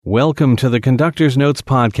Welcome to the Conductor's Notes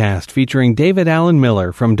podcast featuring David Alan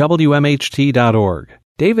Miller from WMHT.org.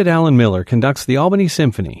 David Alan Miller conducts the Albany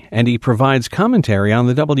Symphony, and he provides commentary on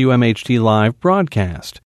the WMHT Live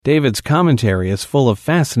broadcast. David's commentary is full of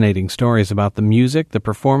fascinating stories about the music, the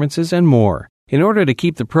performances, and more. In order to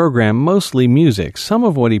keep the program mostly music, some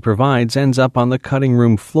of what he provides ends up on the cutting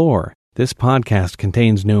room floor. This podcast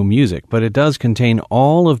contains no music, but it does contain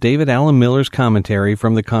all of David Alan Miller's commentary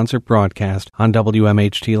from the concert broadcast on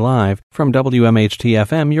WMHT Live from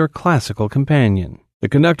WMHT-FM, your classical companion. The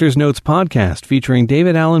Conductor's Notes podcast featuring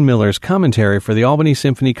David Alan Miller's commentary for the Albany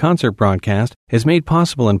Symphony concert broadcast is made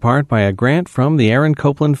possible in part by a grant from the Aaron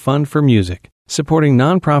Copland Fund for Music, supporting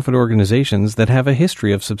nonprofit organizations that have a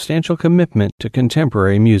history of substantial commitment to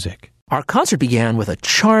contemporary music. Our concert began with a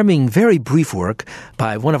charming, very brief work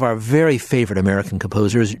by one of our very favorite American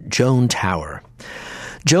composers, Joan Tower.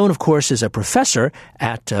 Joan, of course, is a professor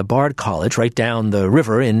at Bard College, right down the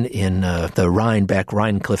river in the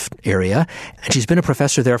Rhinebeck-Rhinecliff area. And she's been a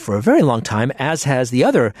professor there for a very long time, as has the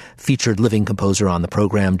other featured living composer on the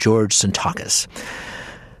program, George Santakis.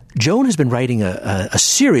 Joan has been writing a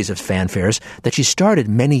series of fanfares that she started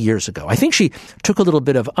many years ago. I think she took a little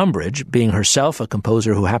bit of umbrage, being herself a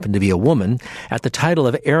composer who happened to be a woman, at the title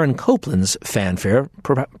of Aaron Copland's fanfare,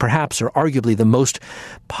 perhaps or arguably the most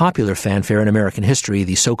popular fanfare in American history,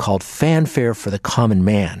 the so-called Fanfare for the Common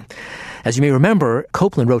Man. As you may remember,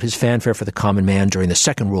 Copland wrote his fanfare for the common man during the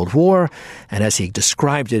Second World War, and as he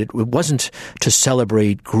described it, it wasn't to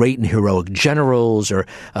celebrate great and heroic generals or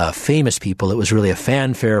famous people. It was really a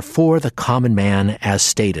fanfare for the common man, as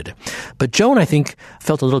stated. But Joan, I think,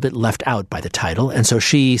 felt a little bit left out by the title, and so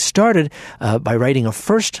she started by writing a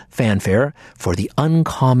first fanfare for the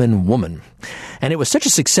uncommon woman. And it was such a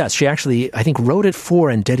success, she actually, I think, wrote it for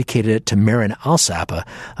and dedicated it to Marin Alsop,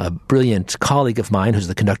 a brilliant colleague of mine who's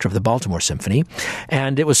the conductor of the Baltimore Symphony.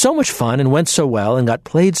 And it was so much fun and went so well and got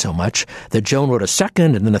played so much that Joan wrote a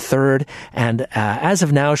second and then a third. And as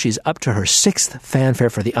of now, she's up to her sixth fanfare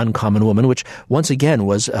for the Uncommon Woman, which once again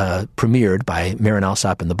was premiered by Marin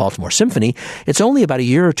Alsop and the Baltimore Symphony. It's only about a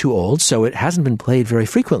year or two old, so it hasn't been played very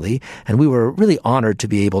frequently. And we were really honored to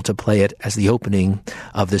be able to play it as the opening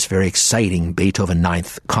of this very exciting Beethoven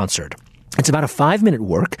Ninth concert. It's about a 5-minute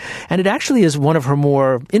work, and it actually is one of her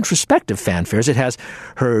more introspective fanfares. It has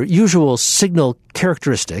her usual signal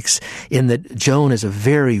characteristics in that Joan is a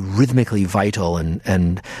very rhythmically vital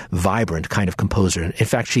and vibrant kind of composer. In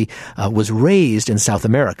fact, she was raised in South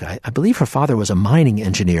America. I believe her father was a mining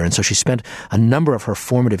engineer, and so she spent a number of her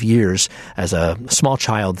formative years as a small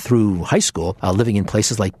child through high school living in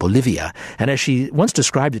places like Bolivia. And as she once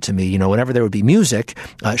described it to me, whenever there would be music,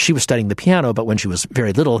 she was studying the piano, but when she was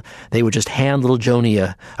very little, they would just hand little Joni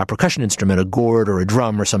a percussion instrument, a gourd or a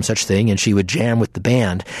drum or some such thing, and she would jam with the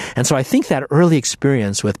band. And so I think that early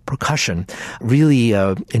experience with percussion really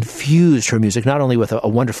infused her music, not only with a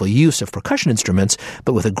wonderful use of percussion instruments,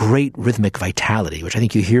 but with a great rhythmic vitality, which I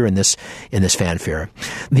think you hear in this fanfare.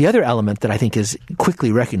 The other element that I think is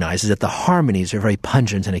quickly recognized is that the harmonies are very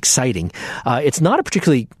pungent and exciting. It's not a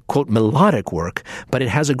particularly, quote, melodic work, but it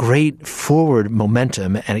has a great forward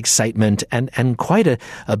momentum and excitement and quite an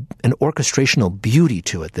orchestrational beauty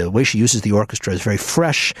to it. The way she uses the orchestra is very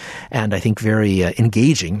fresh and I think very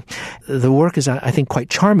engaging. The work is, I think, quite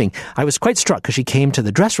charming. I was quite struck because she came to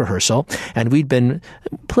the dress rehearsal and we'd been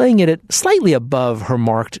playing it at slightly above her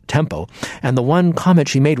marked tempo. And the one comment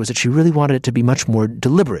she made was that she really wanted it to be much more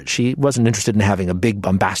deliberate. She wasn't interested in having a big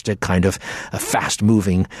bombastic kind of a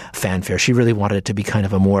fast-moving fanfare. She really wanted it to be kind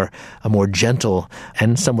of a more gentle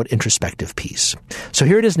and somewhat introspective piece. So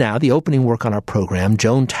here it is now, the opening work on our program,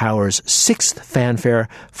 Joan Tower's sixth fanfare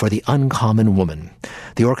for the Uncommon Woman.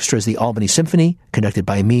 The orchestra is the Albany Symphony, conducted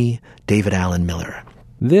by me, David Alan Miller.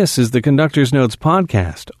 This is the Conductor's Notes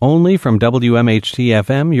podcast, only from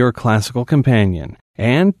WMHT-FM, your classical companion,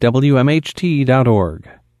 and WMHT.org.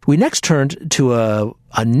 We next turned to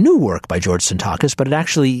a new work by George Santakis, but it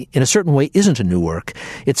actually, in a certain way, isn't a new work.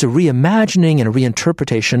 It's a reimagining and a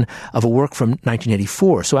reinterpretation of a work from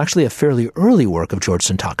 1984, so actually a fairly early work of George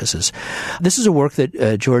Santakis's. This is a work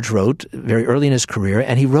that George wrote very early in his career,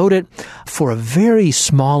 and he wrote it for a very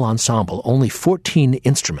small ensemble, only 14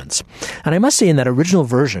 instruments. And I must say, in that original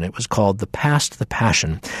version, it was called The Past, the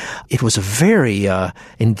Passion. It was a very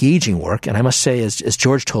engaging work, and I must say, as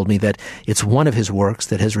George told me, that it's one of his works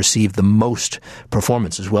that has received the most performance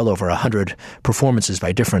performances, well over 100 performances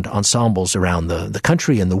by different ensembles around the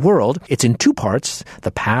country and the world. It's in two parts, the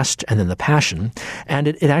past and then the passion. And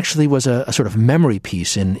it actually was a sort of memory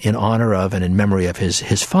piece in honor of and in memory of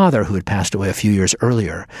his father, who had passed away a few years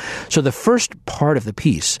earlier. So the first part of the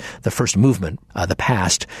piece, the first movement, the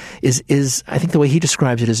past, is I think the way he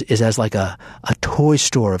describes it is as like a toy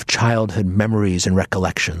store of childhood memories and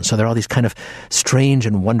recollections. So there are all these kind of strange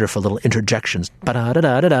and wonderful little interjections,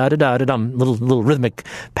 little rhythmic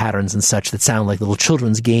patterns and such that sound like little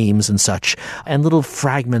children's games and such, and little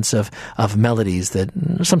fragments of melodies that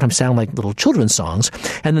sometimes sound like little children's songs.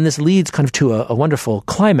 And then this leads kind of to a wonderful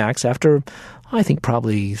climax after, I think,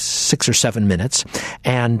 probably 6 or 7 minutes.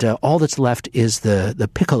 And all that's left is the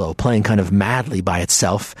piccolo playing kind of madly by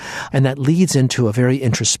itself. And that leads into a very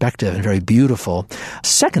introspective and very beautiful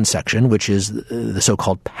second section, which is the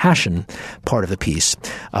so-called passion part of the piece.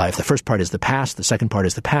 If the first part is the past, the second part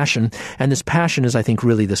is the passion. And this passion is, I think,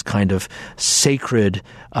 really this kind of sacred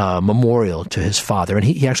memorial to his father. And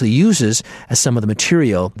he actually uses, as some of the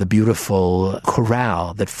material, the beautiful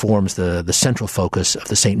chorale that forms the central focus of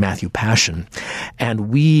the St. Matthew Passion,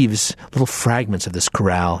 and weaves little fragments of this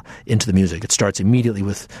chorale into the music. It starts immediately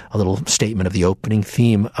with a little statement of the opening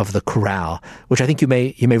theme of the chorale, which I think you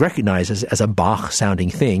may recognize as a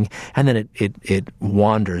Bach-sounding thing, and then it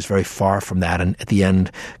wanders very far from that, and at the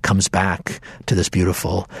end comes back to this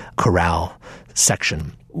beautiful chorale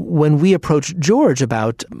section. When we approached George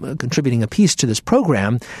about contributing a piece to this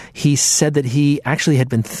program, he said that he actually had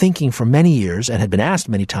been thinking for many years and had been asked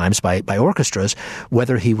many times by orchestras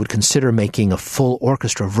whether he would consider making a full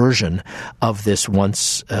orchestra version of this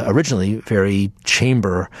once originally very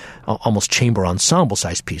almost chamber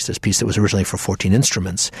ensemble-sized piece, this piece that was originally for 14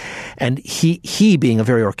 instruments. And he being a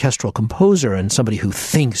very orchestral composer and somebody who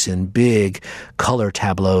thinks in big color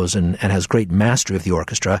tableaus and has great mastery of the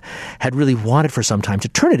orchestra, had really wanted for some time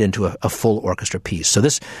to turn it into a full orchestra piece. So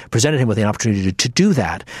this presented him with the opportunity to do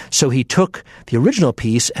that. So he took the original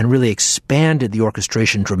piece and really expanded the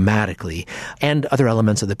orchestration dramatically and other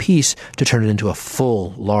elements of the piece to turn it into a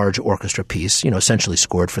full, large orchestra piece, essentially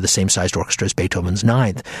scored for the same sized orchestra as Beethoven's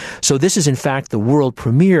Ninth. So this is, in fact, the world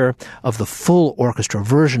premiere of the full orchestra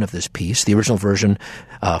version of this piece, the original version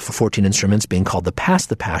for 14 instruments being called The Past,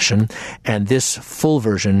 the Passion, and this full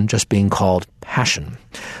version just being called Passion.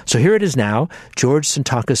 So here it is now, George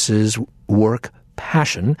Xentakis' work,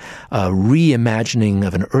 Passion, a reimagining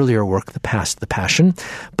of an earlier work, The Past, the Passion,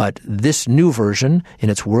 but this new version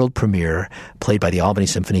in its world premiere, played by the Albany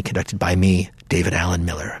Symphony, conducted by me, David Alan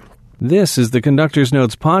Miller. This is the Conductor's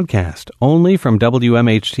Notes podcast, only from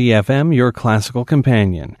WMHT-FM, your classical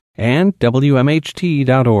companion, and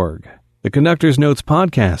WMHT.org. The Conductor's Notes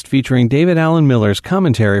podcast, featuring David Alan Miller's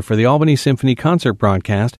commentary for the Albany Symphony concert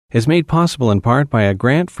broadcast, is made possible in part by a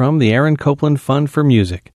grant from the Aaron Copland Fund for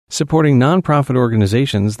Music, supporting nonprofit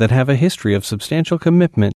organizations that have a history of substantial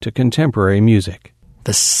commitment to contemporary music.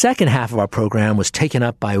 The second half of our program was taken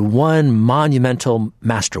up by one monumental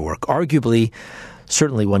masterwork, arguably,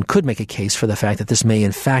 certainly one could make a case for the fact that this may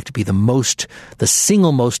in fact be the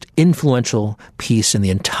single most influential piece in the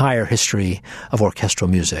entire history of orchestral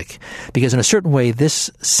music. Because in a certain way, this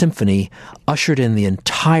symphony ushered in the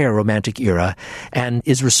entire Romantic era and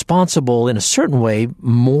is responsible in a certain way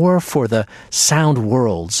more for the sound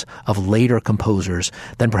worlds of later composers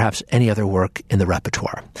than perhaps any other work in the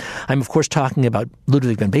repertoire. I'm of course talking about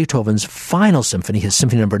Ludwig van Beethoven's final symphony, his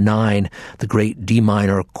Symphony No. 9, the great D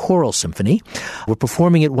minor choral symphony. We're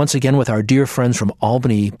performing it once again with our dear friends from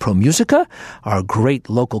Albany Pro Musica, our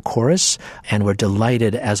great local chorus, and we're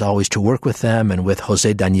delighted, as always, to work with them and with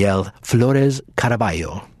José Daniel Flores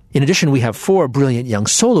Caraballo. In addition, we have 4 brilliant young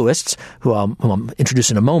soloists who I'll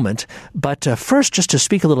introduce in a moment. But first, just to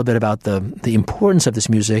speak a little bit about the importance of this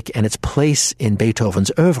music and its place in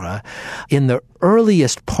Beethoven's oeuvre. In the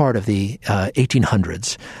earliest part of the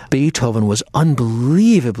 1800s, Beethoven was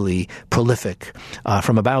unbelievably prolific.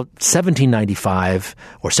 From about 1795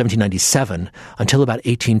 or 1797 until about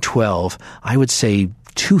 1812, I would say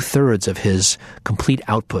 2/3 of his complete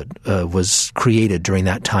output was created during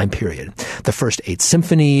that time period. The first 8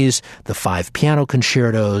 symphonies, the 5 piano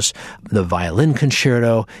concertos, the violin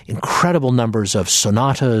concerto, incredible numbers of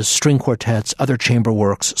sonatas, string quartets, other chamber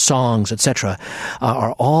works, songs, etc.,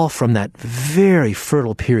 are all from that very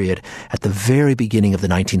fertile period at the very beginning of the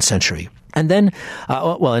 19th century. And then,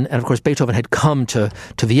 and of course, Beethoven had come to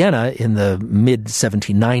Vienna in the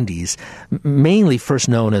mid-1790s, mainly first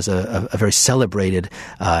known as a very celebrated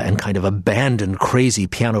and kind of abandoned, crazy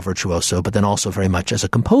piano virtuoso, but then also very much as a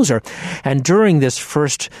composer. And during this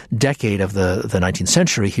first decade of the 19th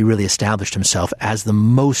century, he really established himself as the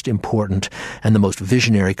most important and the most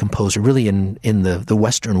visionary composer, really in the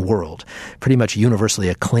Western world, pretty much universally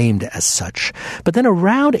acclaimed as such. But then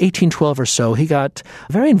around 1812 or so, he got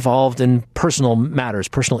very involved in personal matters,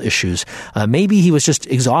 personal issues. Maybe he was just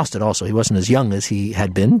exhausted also. He wasn't as young as he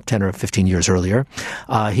had been 10 or 15 years earlier.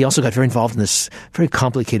 He also got very involved in this very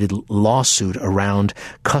complicated lawsuit around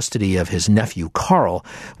custody of his nephew, Karl,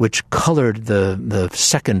 which colored the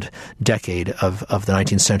second decade of the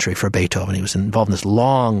 19th century for Beethoven. He was involved in this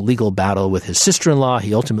long legal battle with his sister-in-law.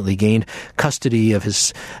 He ultimately gained custody of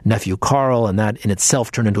his nephew, Karl, and that in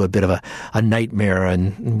itself turned into a bit of a nightmare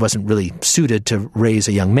and wasn't really suited to raise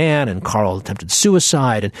a young man, and Karl attempted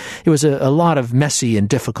suicide, and it was a lot of messy and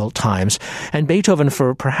difficult times. And Beethoven,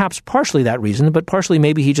 for perhaps partially that reason, but partially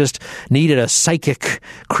maybe he just needed a psychic,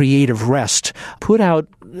 creative rest, put out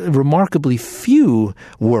remarkably few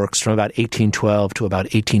works from about 1812 to about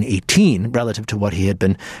 1818 relative to what he had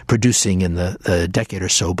been producing in the decade or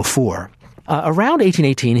so before. Around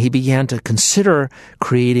 1818, he began to consider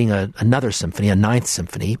creating another symphony, a ninth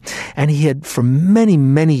symphony, and he had for many,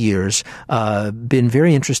 many years been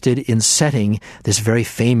very interested in setting this very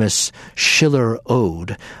famous Schiller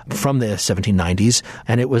Ode from the 1790s,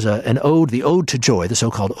 and it was an ode, the Ode to Joy, the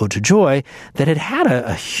so-called Ode to Joy, that had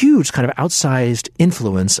a huge kind of outsized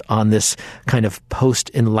influence on this kind of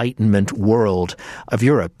post-Enlightenment world of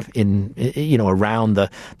Europe around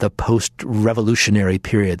the post-revolutionary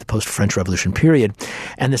period, the post-French Revolution period,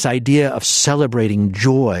 and this idea of celebrating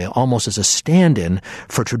joy almost as a stand-in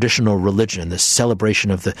for traditional religion, this celebration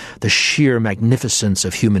of the sheer magnificence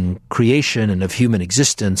of human creation and of human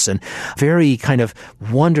existence, and very kind of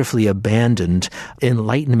wonderfully abandoned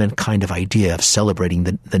Enlightenment kind of idea of celebrating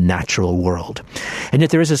the natural world. And yet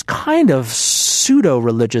there is this kind of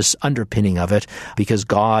pseudo-religious underpinning of it, because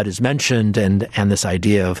God is mentioned, and this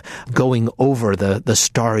idea of going over the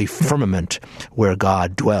starry firmament where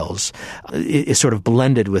God dwells is sort of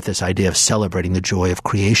blended with this idea of celebrating the joy of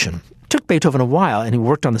creation. It took Beethoven a while, and he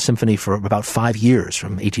worked on the symphony for about 5 years,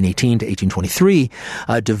 from 1818 to 1823,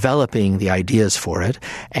 developing the ideas for it.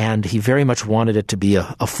 And he very much wanted it to be a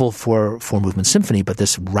full four-movement symphony, but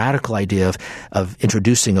this radical idea of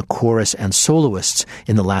introducing a chorus and soloists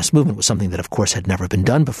in the last movement was something that, of course, had never been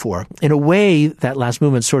done before. In a way, that last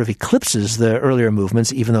movement sort of eclipses the earlier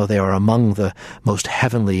movements, even though they are among the most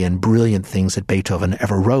heavenly and brilliant things that Beethoven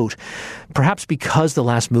ever wrote. Perhaps because the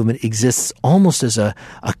last movement exists almost as a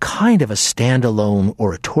kind of a standalone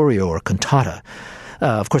oratorio or cantata.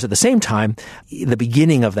 Of course, at the same time, the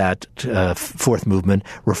beginning of that fourth movement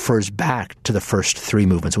refers back to the first three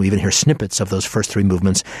movements. We even hear snippets of those first three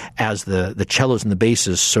movements as the cellos and the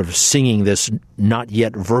basses sort of singing this not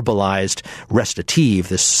yet verbalized recitative,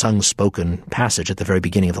 this sung-spoken passage at the very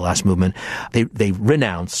beginning of the last movement. They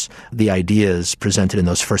renounce the ideas presented in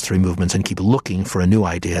those first three movements and keep looking for a new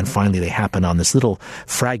idea. And finally, they happen on this little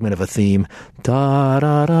fragment of a theme, da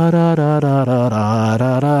da da da da da da da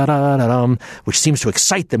da da da, which seems to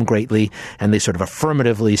excite them greatly, and they sort of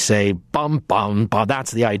affirmatively say, bum, bum, bum,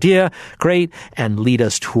 that's the idea, great, and lead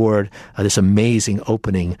us toward this amazing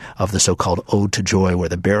opening of the so-called Ode to Joy, where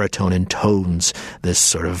the baritone intones this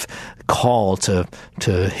sort of call to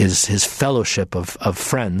his fellowship of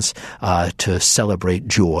friends to celebrate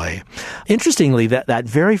joy. Interestingly, that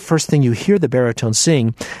very first thing you hear the baritone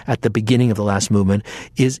sing at the beginning of the last movement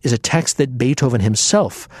is a text that Beethoven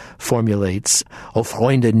himself formulates. O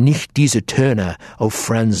Freunde, nicht diese Töne, O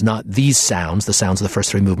friends, not these sounds, the sounds of the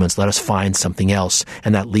first three movements, let us find something else,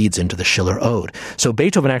 and that leads into the Schiller Ode. So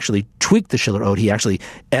Beethoven actually tweaked the Schiller Ode. He actually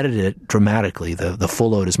edited it dramatically. The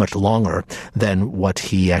full ode is much longer than what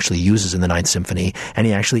he actually uses in the Ninth Symphony, and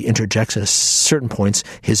he actually interjects at certain points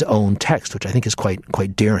his own text, which I think is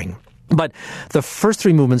quite daring. But the first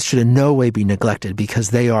three movements should in no way be neglected, because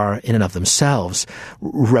they are, in and of themselves,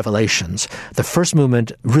 revelations. The first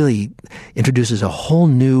movement really introduces a whole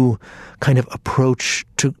new kind of approach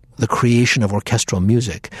to the creation of orchestral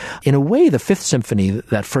music. In a way, the Fifth Symphony,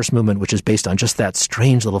 that first movement, which is based on just that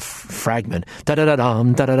strange little fragment,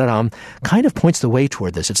 da-da-da-dum, da-da-da-dum, kind of points the way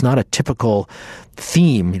toward this. It's not a typical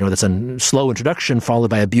theme, that's a slow introduction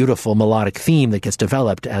followed by a beautiful melodic theme that gets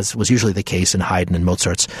developed, as was usually the case in Haydn and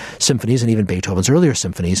Mozart's symphonies and even Beethoven's earlier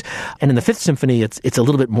symphonies. And in the Fifth Symphony, it's a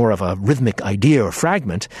little bit more of a rhythmic idea or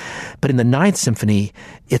fragment. But in the Ninth Symphony,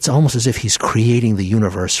 it's almost as if he's creating the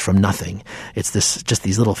universe from nothing. It's just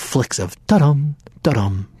these little flicks of da-dum,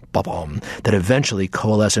 da-dum, ba-bum, that eventually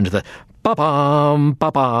coalesce into the ba-bum,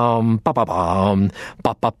 ba-bum, ba-ba-bum,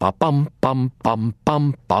 ba-ba-ba-bum, bum, bum,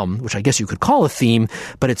 bum, bum, which I guess you could call a theme,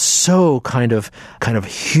 but it's so kind of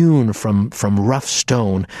hewn from rough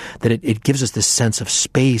stone that it gives us this sense of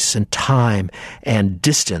space and time and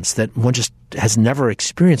distance that one just has never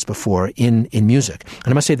experienced before in music. And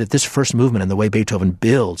I must say that this first movement and the way Beethoven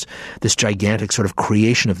builds this gigantic sort of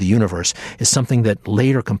creation of the universe is something that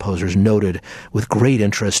later composers noted with great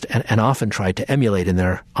interest and often tried to emulate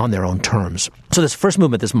on their own terms. So this first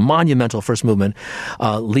movement, this monumental first movement,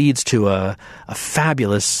 leads to a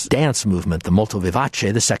fabulous dance movement, the Molto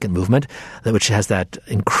Vivace, the second movement, which has that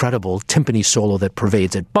incredible timpani solo that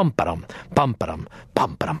pervades it. Bum-ba-dum, bum-ba-dum,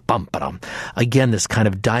 bum-ba-dum, bum-ba-dum. Again, this kind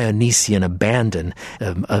of Dionysian abandon,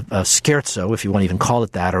 a scherzo, if you want to even call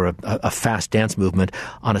it that, or a fast dance movement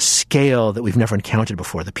on a scale that we've never encountered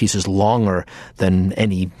before. The piece is longer than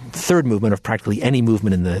any third movement of practically any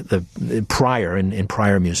movement in the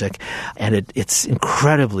prior music, and it's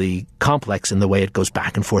incredibly complex in the way it goes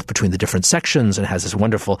back and forth between the different sections and has this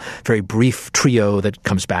wonderful, very brief trio that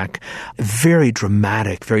comes back. Very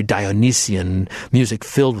dramatic, very Dionysian music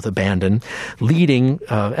filled with abandon, leading,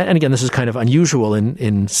 and again, this is kind of unusual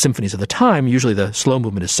in symphonies of the time. Usually the slow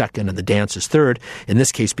movement is second and the dance is third. In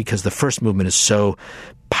this case, because the first movement is so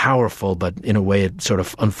powerful, but in a way it sort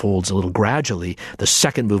of unfolds a little gradually. The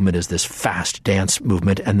second movement is this fast dance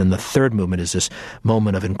movement, and then the third movement is this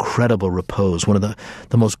moment of incredible repose, one of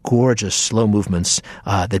the most gorgeous slow movements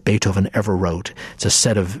that Beethoven ever wrote. It's a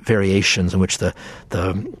set of variations in which the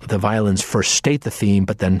violins first state the theme,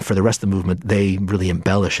 but then for the rest of the movement, they really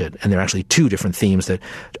embellish it. And there are actually two different themes that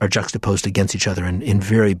are juxtaposed against each other in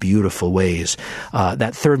very beautiful ways.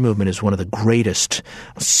 That third movement is one of the greatest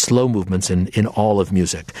slow movements in all of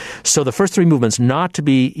music. So the first three movements, not to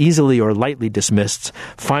be easily or lightly dismissed,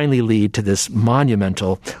 finally lead to this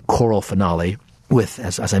monumental choral finale with,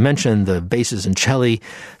 as I mentioned, the basses and celli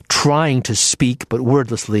trying to speak but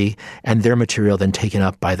wordlessly, and their material then taken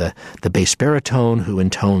up by the bass baritone, who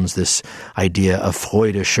intones this idea of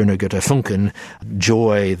Freude, schöne Götterfunken,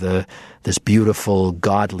 joy, this beautiful,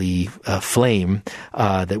 godly flame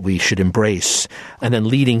that we should embrace, and then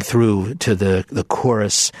leading through to the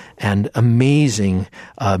chorus and amazing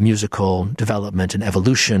musical development and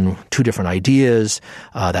evolution, two different ideas,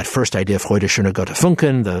 that first idea, Freude, schöne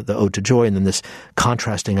Götterfunken, the ode to joy, and then this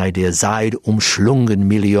contrasting idea, Seid umschlungen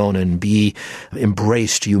Millionen, be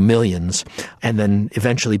embraced you millions, and then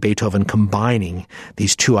eventually Beethoven combining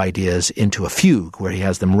these two ideas into a fugue where he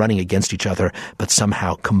has them running against each other but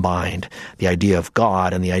somehow combined. The idea of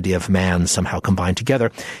God and the idea of man somehow combined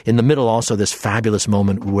together. In the middle also this fabulous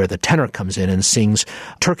moment where the tenor comes in and sings.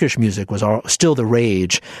 Turkish music was still the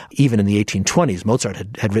rage even in the 1820s. Mozart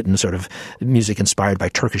had written sort of music inspired by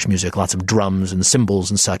Turkish music, lots of drums and cymbals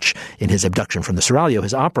and such in his Abduction from the Seraglio,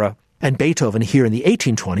 his opera. And Beethoven here in the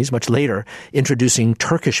 1820s, much later, introducing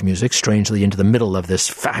Turkish music strangely into the middle of this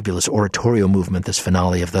fabulous oratorio movement, this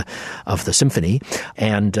finale of the symphony.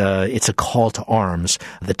 And it's a call to arms.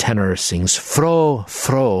 The tenor sings froh,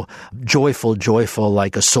 froh, joyful, joyful,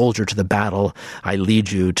 like a soldier to the battle, I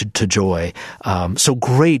lead you to joy. So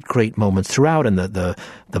great moments throughout, and the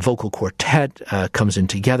vocal quartet comes in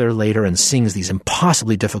together later and sings these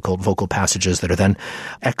impossibly difficult vocal passages that are then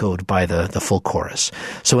echoed by the full chorus.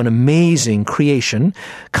 So an amazing creation,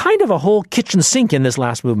 kind of a whole kitchen sink in this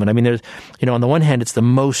last movement. I mean, there's, on the one hand, it's the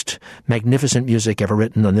most magnificent music ever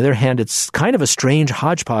written. On the other hand, it's kind of a strange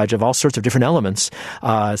hodgepodge of all sorts of different elements.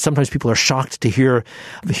 Sometimes people are shocked to hear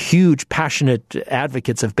huge, passionate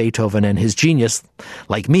advocates of Beethoven and his genius,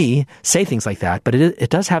 like me, say things like that. But it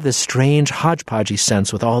does have this strange hodgepodgey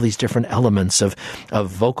sense with all these different elements of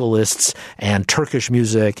vocalists and Turkish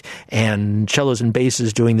music and cellos and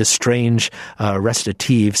basses doing this strange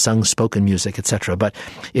recitative, sung-spoken music, etc. But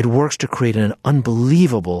it works to create an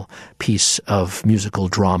unbelievable piece of musical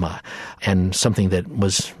drama and something that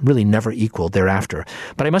was really never equaled thereafter.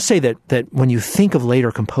 But I must say that when you think of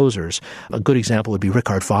later composers, a good example would be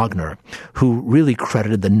Richard Wagner, who really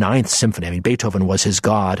credited the Ninth Symphony. I mean, Beethoven was his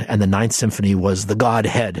god, and the Ninth Symphony was the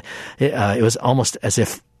godhead. It was almost as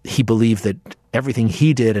if he believed that everything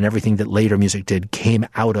he did and everything that later music did came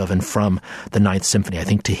out of and from the Ninth Symphony. I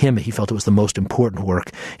think to him, he felt it was the most important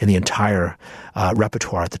work in the entire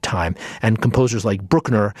repertoire at the time. And composers like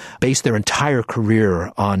Bruckner based their entire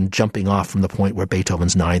career on jumping off from the point where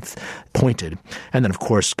Beethoven's Ninth pointed. And then, of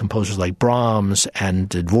course, composers like Brahms and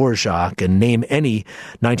Dvorak, and name any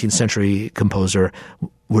 19th century composer,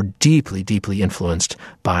 were deeply, deeply influenced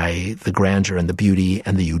by the grandeur and the beauty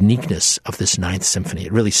and the uniqueness of this Ninth Symphony.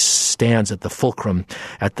 It really stands at the fulcrum,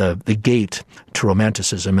 at the gate to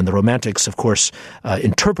Romanticism. And the Romantics, of course,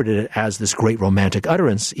 interpreted it as this great romantic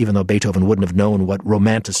utterance, even though Beethoven wouldn't have known what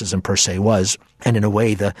Romanticism per se was. And in a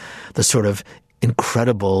way, the sort of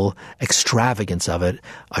incredible extravagance of it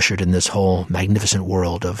ushered in this whole magnificent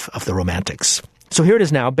world of the Romantics. So here it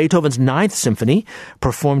is now, Beethoven's Ninth Symphony,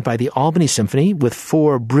 performed by the Albany Symphony with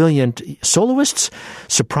 4 brilliant soloists,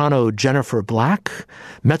 soprano Jennifer Black,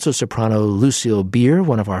 mezzo-soprano Lucille Beer,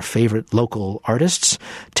 one of our favorite local artists,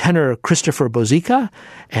 tenor Christopher Bozica,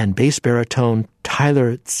 and bass baritone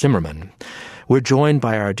Tyler Zimmerman. We're joined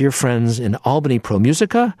by our dear friends in Albany Pro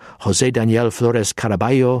Musica, Jose Daniel Flores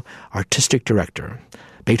Caraballo, artistic director.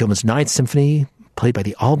 Beethoven's Ninth Symphony, played by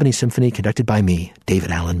the Albany Symphony, conducted by me,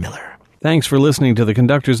 David Allen Miller. Thanks for listening to the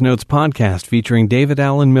Conductor's Notes podcast featuring David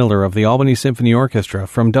Allen Miller of the Albany Symphony Orchestra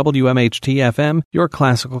from WMHT-FM, your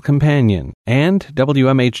classical companion, and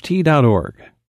WMHT.org.